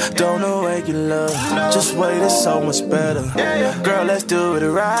 Don't awaken love. Just wait, it's so much better. Girl, let's do it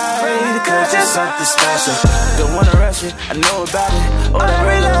right, cause it's something special. Don't wanna rush it, I know about it. What I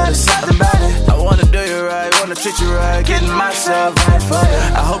really love is something about it. I wanna do you right, wanna treat you right, getting myself right for you.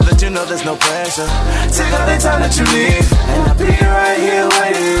 I hope that you know there's no pressure. Take all the time that you need, and I'll be right here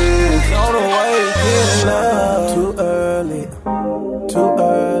waiting. Don't awaken love. Too early, too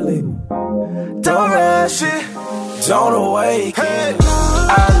early. Don't rush it, don't awaken. Hey.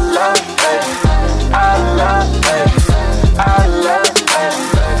 I love, baby. I love, baby. I love, baby.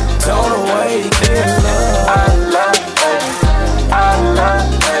 Don't awaken love. I love, baby. I love,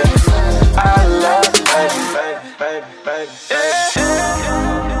 baby. I love, baby, baby, baby, baby.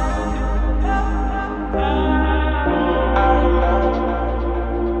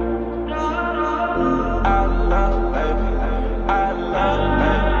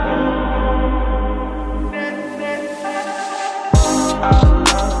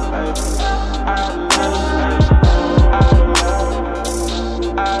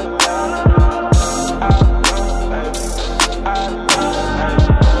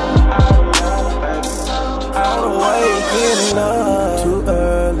 Too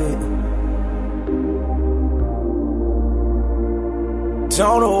early.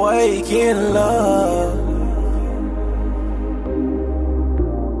 Don't awaken love.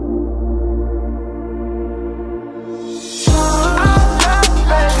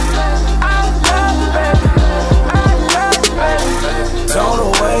 Don't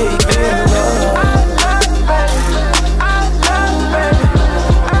awaken love.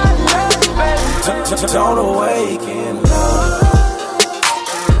 Don't awaken love.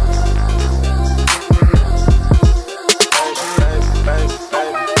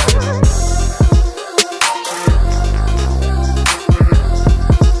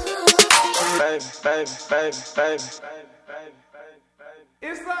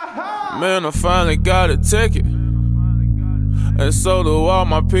 Man, I finally got a ticket, and so do all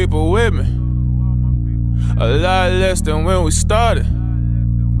my people with me. A lot less than when we started,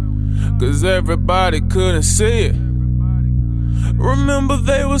 cause everybody couldn't see it. Remember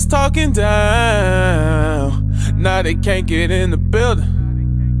they was talking down, now they can't get in the building.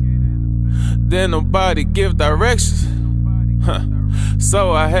 Then nobody give directions,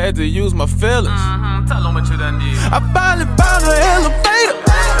 so I had to use my feelings. Tell them what you done did. I finally found an elevator.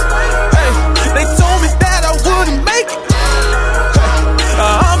 Hey, they told me that I wouldn't make it.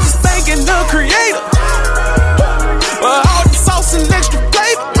 I'm just thanking the creator for all the sauce and extra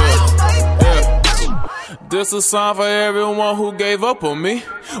flavor. This a song for everyone who gave up on me.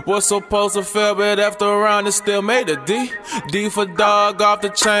 Was supposed to fail, but after a round it still made a D. D for dog, off the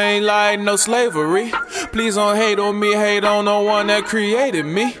chain like no slavery. Please don't hate on me, hate on the one that created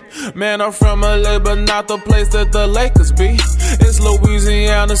me. Man, I'm from LA, but not the place that the Lakers be. It's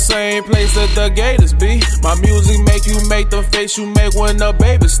Louisiana, same place that the Gators be. My music make you make the face you make when the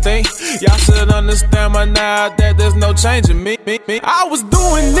babies stink. Y'all should understand by now that there's no change in me. I was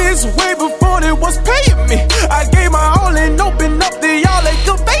doing this way before they was paying me. I gave my all and opened up the y'all like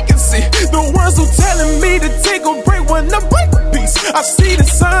a vacancy. The ones who telling me to take a break when I break a piece. I see the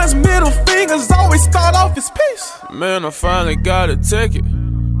signs, middle fingers always start off as peace. Man, I finally got a ticket,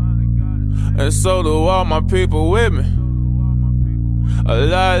 and so do all my people with me. A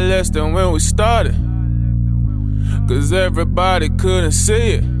lot less than when we started, cause everybody couldn't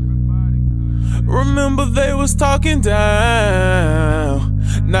see it. Remember they was talking down,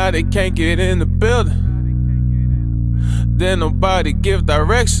 now they can't get in the building. Then nobody give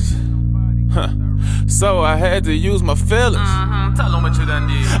directions, So I had to use my feelings. Tell them what you done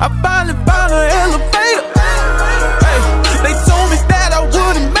did. I finally found an elevator. Hey, they told me that I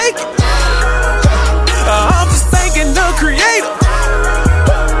wouldn't make it. I'm just thanking the creator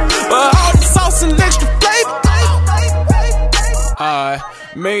for all the sauce and extra flavor. I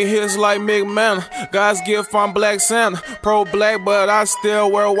made hits like Mick Manor. God's gift from Black Santa. Pro-black, but I still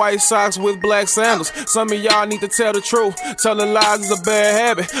wear white socks with black sandals. Some of y'all need to tell the truth. Telling lies is a bad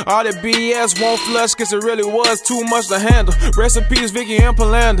habit. All that BS won't flush, cause it really was too much to handle. Rest in peace, Vicky and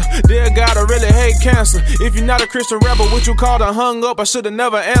Palander. Dear God, I really hate cancer. If you're not a Christian rapper, what you called and hung up, I should've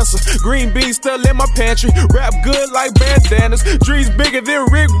never answered. Green beans still in my pantry. Rap good like bandanas. Dreams bigger than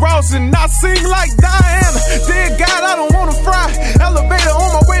Rick Ross and I sing like Diana. Dear God, I don't wanna fry. Elevator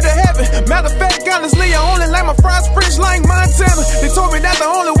on my way to heaven. Matter of fact, honestly, I only like my fries French like Montana. They told me that the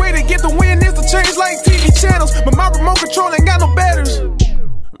only way to get the win is to change like TV channels. But my remote control ain't got no batteries.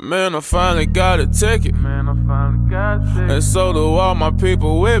 Man, I finally got a ticket. And so do all my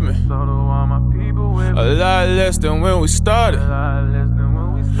people with me. A lot less than when we started.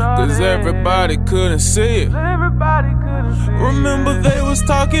 Cause everybody couldn't see it. Remember they was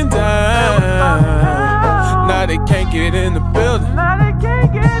talking down. Now they can't get in the building.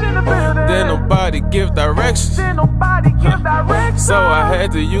 Then nobody give directions. So I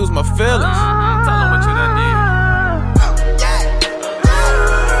had to use my feelings. Tell them what you done did.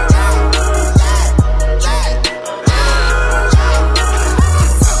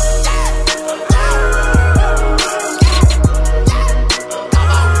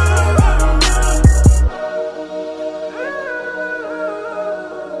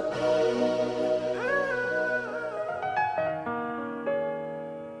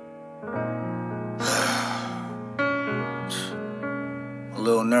 A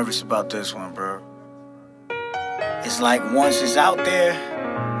little nervous about this one, bro. It's like once it's out there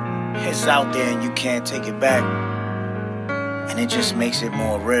and you can't take it back. And it just makes it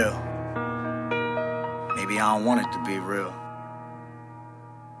more real. Maybe I don't want it to be real.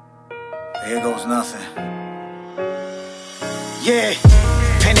 Here goes nothing. Yeah,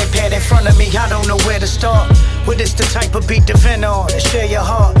 pen and pad in front of me, I don't know where to start. Well, it's the type of beat to vent on and share your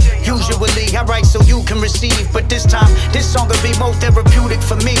heart. Usually I write so you can receive, but this time, this song will be more therapeutic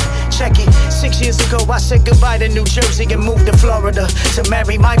for me. Check it, 6 years ago I said goodbye to New Jersey and moved to Florida to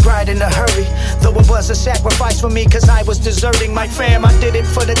marry my bride in a hurry. Though it was a sacrifice for me cause I was deserting my fam. I did it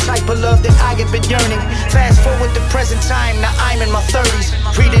for the type of love that I had been yearning. Fast forward to present time, now I'm in my 30s.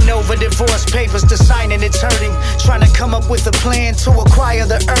 Reading over divorce papers, deciding it's hurting. Trying to come up with a plan to acquire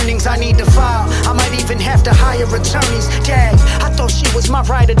the earnings I need to file. I might even have to hire attorneys. Dang, I thought she was my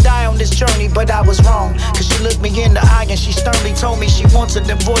ride or die on this journey, but I was wrong. Cause she looked me in the eye and she sternly told me she wants a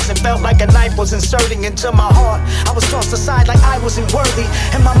divorce and felt like a knife was inserting into my heart. I was tossed aside like I wasn't worthy.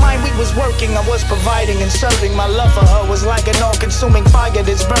 In my mind we was working, I was providing and serving. My love for her was like an all-consuming fire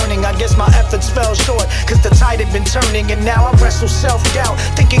that's burning. I guess my efforts fell short cause the tide had been turning. And now I wrestle self-doubt,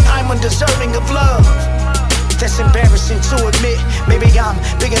 thinking I'm undeserving of love. That's embarrassing to admit. Maybe I'm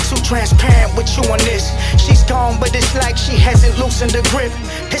being too transparent with you on this. She's gone, but it's like she hasn't loosened her grip.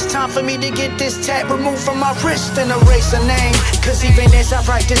 It's time for me to get this tat removed from my wrist and erase her name. Cause even as I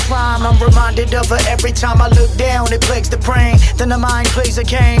write this rhyme, I'm reminded of her every time I look down. It plagues the brain, then the mind plays a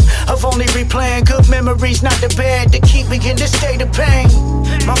game of only replaying good memories, not the bad, to keep me in this state of pain.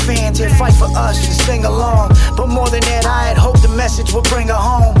 My fans did fight for us and sing along, but more than that I had hoped the message would bring her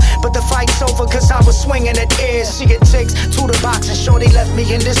home. But the fight's over cause I was swinging at air. See it takes two to box and shorty left me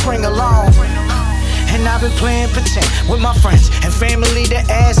in this ring alone. And I've been playing pretend with my friends and family that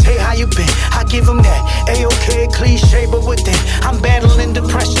ask, hey, how you been? I give them that A-OK cliche, but within I'm battling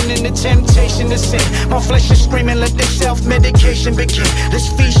depression and the temptation to sin. My flesh is screaming, let the self-medication begin. Let's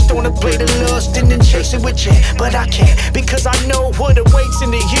feast on a plate of lust and then chase it with gin. But I can't, because I know what awaits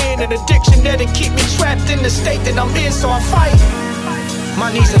in the end. An addiction that'll keep me trapped in the state that I'm in, so I fight. My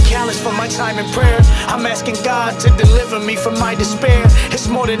knees are callous from my time in prayer. I'm asking God to deliver me from my despair. It's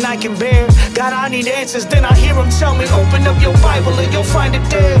more than I can bear. God, I need answers. Then I hear him tell me, open up your Bible and you'll find it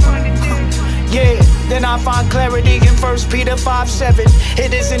there. Yeah, then I find clarity in 1 Peter 5:7.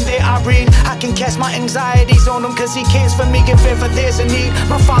 It isn't there I read. I can cast my anxieties on him cause he cares for me if ever there's a need.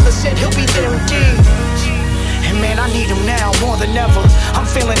 My father said he'll be there indeed. And man, I need him now more than ever. I'm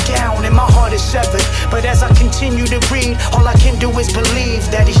feeling down and my heart is severed. But as I continue to read, all I can do is believe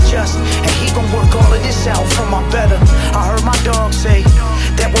that he's just, and he gon' work all of this out for my better. I heard my dog say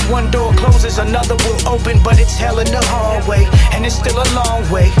that when one door closes, another will open. But it's hell in the hallway, and it's still a long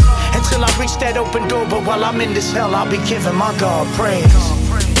way until I reach that open door. But while I'm in this hell, I'll be giving my God praise.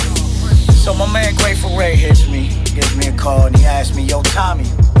 So my man Grateful Ray hits me, gives me a call, and he asks me, yo, Tommy,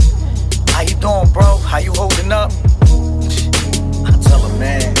 how how you doing, bro? How you holding up? I tell him,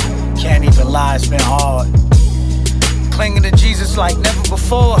 man, can't even lie, it's been hard. Clinging to Jesus like never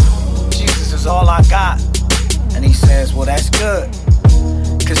before. Jesus is all I got. And he says, well, that's good,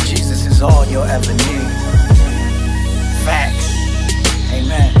 cause Jesus is all you'll ever need. Facts.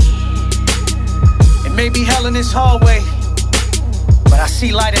 Amen. It may be hell in this hallway, but I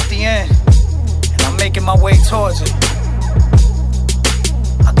see light at the end, and I'm making my way towards it.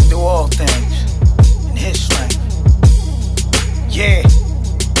 I can do all things in his strength. Yeah.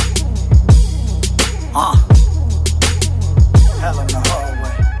 Hell in the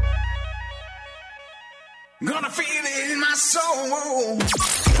hallway. Gonna feel it in my soul.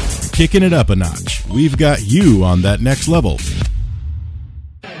 Kicking it up a notch. We've got you on that next level.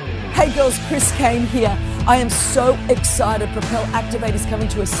 Hey girls, Chris Kane here. I am so excited. Propel Activate is coming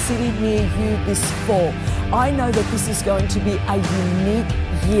to a city near you this fall. I know that this is going to be a unique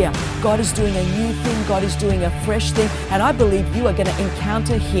year. God is doing a new thing. God is doing a fresh thing. And I believe you are going to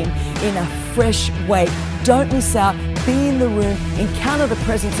encounter Him in a fresh way. Don't miss out. Be in the room, encounter the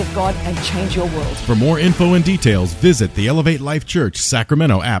presence of God, and change your world. For more info and details, visit the Elevate Life Church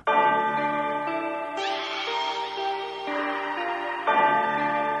Sacramento app.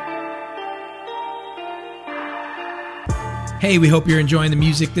 Hey, we hope you're enjoying the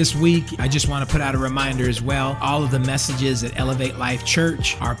music this week. I just want to put out a reminder as well. All of the messages at Elevate Life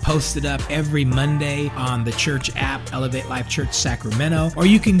Church are posted up every Monday on the church app, Elevate Life Church Sacramento, or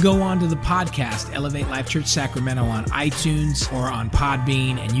you can go on to the podcast, Elevate Life Church Sacramento, on iTunes or on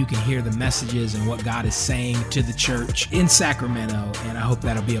Podbean, and you can hear the messages and what God is saying to the church in Sacramento, and I hope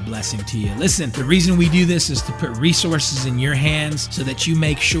that'll be a blessing to you. Listen, the reason we do this is to put resources in your hands so that you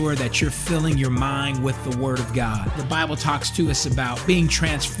make sure that you're filling your mind with the Word of God. The Bible talks to us about being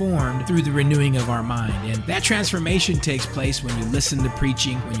transformed through the renewing of our mind. And that transformation takes place when you listen to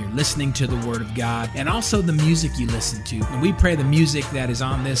preaching, when you're listening to the Word of God, and also the music you listen to. And we pray the music that is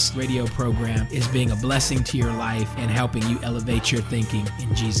on this radio program is being a blessing to your life and helping you elevate your thinking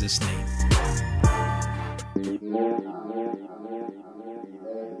in Jesus' name.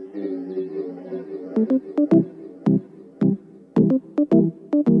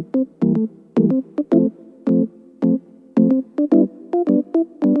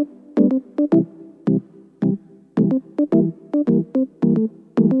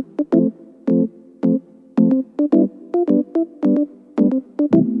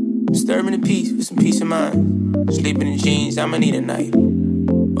 Disturbing the peace with some peace of mind. Sleeping in jeans, I'ma need a night.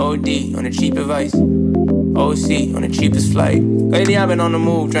 OD on the cheap advice. OC on the cheapest flight. Lately I've been on the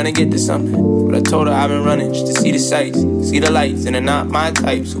move trying to get to something, but I told her I've been running just to see the sights, see the lights, and they're not my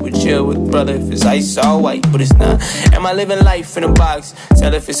type. So we chill with brother if it's ice all white, but it's not. Am I living life in a box?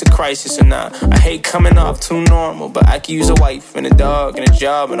 Tell if it's a crisis or not. I hate coming off too normal, but I could use a wife and a dog and a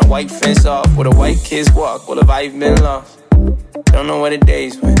job and a white fence off where the white kids walk. Well, if I've been lost, don't know where the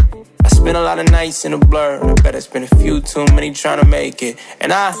days went. I spent a lot of nights in a blur, and I bet I spent a few too many trying to make it.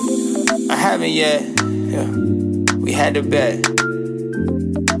 And I haven't yet, yeah. We had to bet.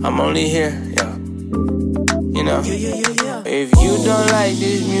 I'm only here, yeah. You know, if you don't like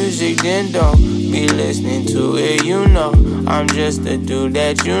this music, then don't be listening to it, you know. I'm just a dude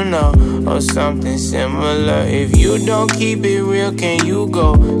that you know, or something similar. If you don't keep it real, can you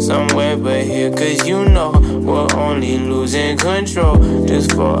go somewhere but here? Cause you know we're only losing control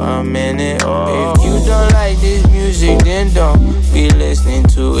just for a minute. Oh, if you don't like this music, then don't be listening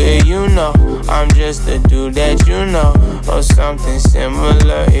to it, you know. I'm just a dude that you know, or something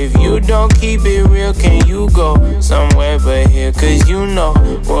similar. If you don't keep it real, can you go somewhere but here? Cause you know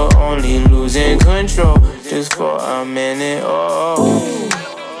we're only losing control just for a minute. Oh,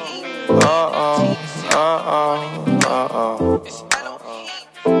 oh, oh, oh, oh,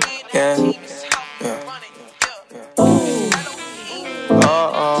 oh. Yeah, yeah. Oh,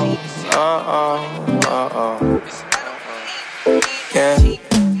 oh, oh, oh, oh. Yeah, yeah.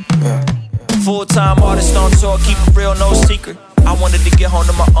 Full-time artist on tour, keep it real, no secret. I wanted to get home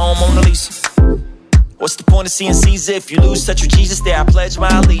to my own Mona Lisa. What's the point of seeing Caesar if you lose touch with Jesus? There I pledge my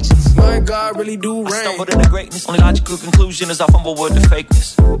allegiance. My God really do reign. I stumbled into greatness. Only logical conclusion is I fumble with the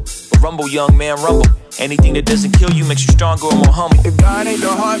fakeness. But rumble, young man, rumble. Anything that doesn't kill you makes you stronger or more humble. If God ain't the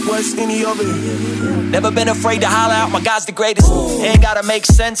heart, what's any of it? Never been afraid to holler out, my God's the greatest. Ain't gotta make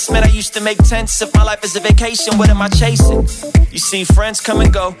sense, man, I used to make tents. If my life is a vacation, what am I chasing? You see, friends come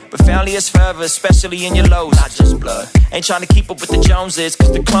and go, but family is forever, especially in your lows. Not just blood. Ain't trying to keep up with the Joneses,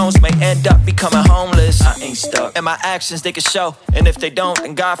 cause the clones may end up becoming homeless. I ain't stuck, and my actions, they can show. And if they don't,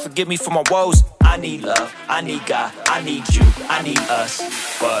 then God forgive me for my woes. I need love, I need God, I need you, I need us.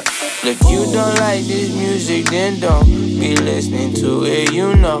 But if you don't like this music, then don't be listening to it.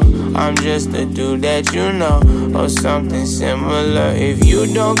 You know, I'm just a dude that you know, or something similar. If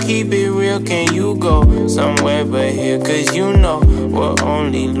you don't keep it real, can you go somewhere but here? Cause you know we're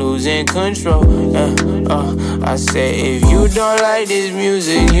only losing control. I say if you don't like this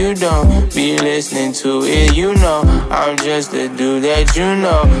music, you don't be listening to it. You know, I'm just a dude that you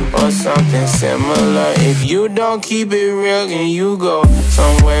know, or something similar. If you don't keep it real, can you go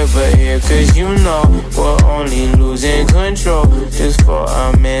somewhere but here? Cause you know we're only losing control just for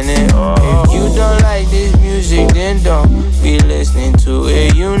a minute. If you don't like this music, then don't be listening to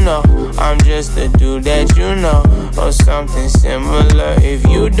it. You know, I'm just a dude that you know, or something similar. If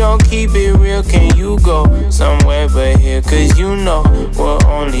you don't keep it real, can you go somewhere but here? Cause you know we're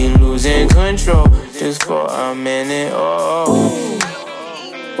only losing control just for a minute.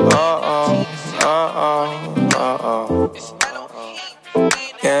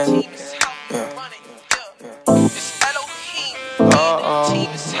 Yeah.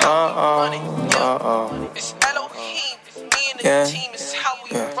 It's Elohim, it's me and the team, it's how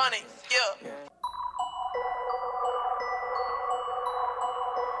we run it, yeah.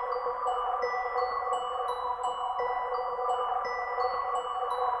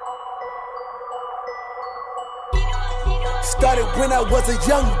 Started when I was a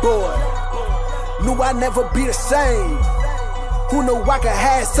young boy. Knew I'd never be the same. Who knew I could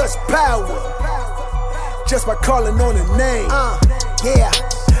have such power? Just by calling on a name. Yeah,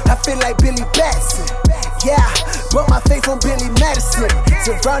 I feel like Billy Batson. Yeah, but my faith on Billy Madison.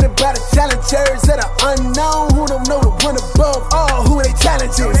 Surrounded by the challengers that are unknown. Who don't know the one above all? Who are they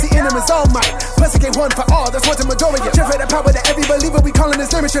challenging? The enemy's all might. Plus it gave one for all. That's one to majority. Transfer the power to every believer. We calling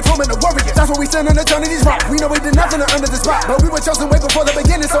this name and transforming the warrior. That's what we stand on eternity's rock. We know we did nothing under this spot, but we were chosen way before the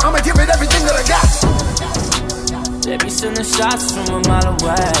beginning. So I'ma give it everything that I got. They be sending shots from a mile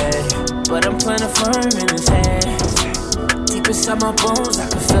away, but I'm planting firm in his hands. Deep inside my bones, I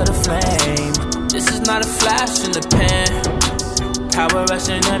can feel the flame. This is not a flash in the pan. Power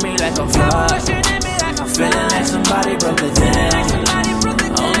rushing at me like a flood. I'm feeling like somebody broke the dam.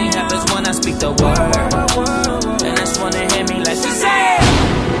 Only happens when I speak the word, and that's when they hit me like she said.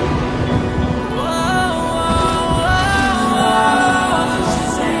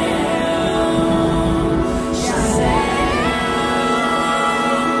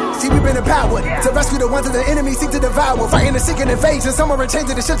 Been empowered to rescue the ones that the enemy seek to devour. Fighting the sick and invasion. Some are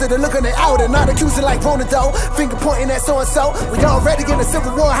changing the shift to the look on the outer. Not accusing like Ronaldo. Finger pointing at so-and-so. We already in a civil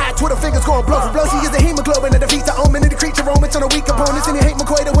war. Hot Twitter fingers going blow for blow. She is the hemoglobin that defeats the omen of the creature romance on the weak opponents. And you hate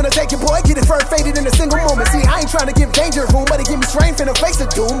McCoy to win a take your boy. Get it first faded in a single moment. See, I ain't trying to give danger room, but it give me strength in the face of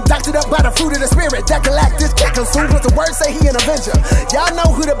doom. Doctored up by the fruit of the spirit. That Galactus can't consume. Plus the word say he an avenger. Y'all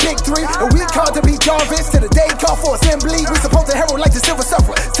know who the big three. And we called to be Jarvis. To the day call for assembly. We supposed to herald like the silver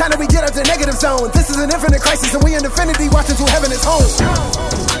sufferer. Time that we get up the negative zone. This is an infinite crisis, and we in infinity watching till heaven is home.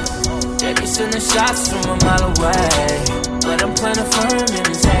 They be sending shots from a mile away, but I'm planting firm in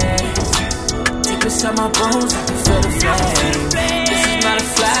his hands. Deep inside my bones, I can feel the flame. This is not a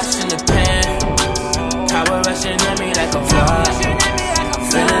flash in the pan. Power rushing at me like a flood.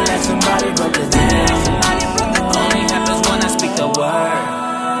 Feeling like somebody broke the dam. Only happens when I speak the word,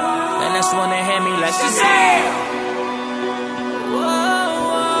 and that's when they hit me like she said.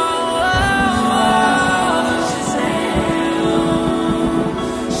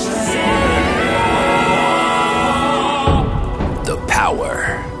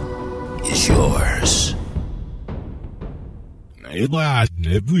 Power is yours.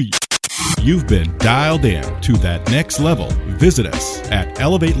 You've been dialed in to that next level. Visit us at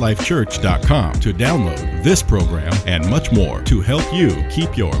ElevateLifeChurch.com to download this program and much more to help you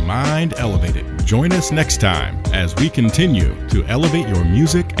keep your mind elevated. Join us next time as we continue to elevate your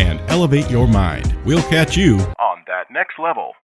music and elevate your mind. We'll catch you on that next level.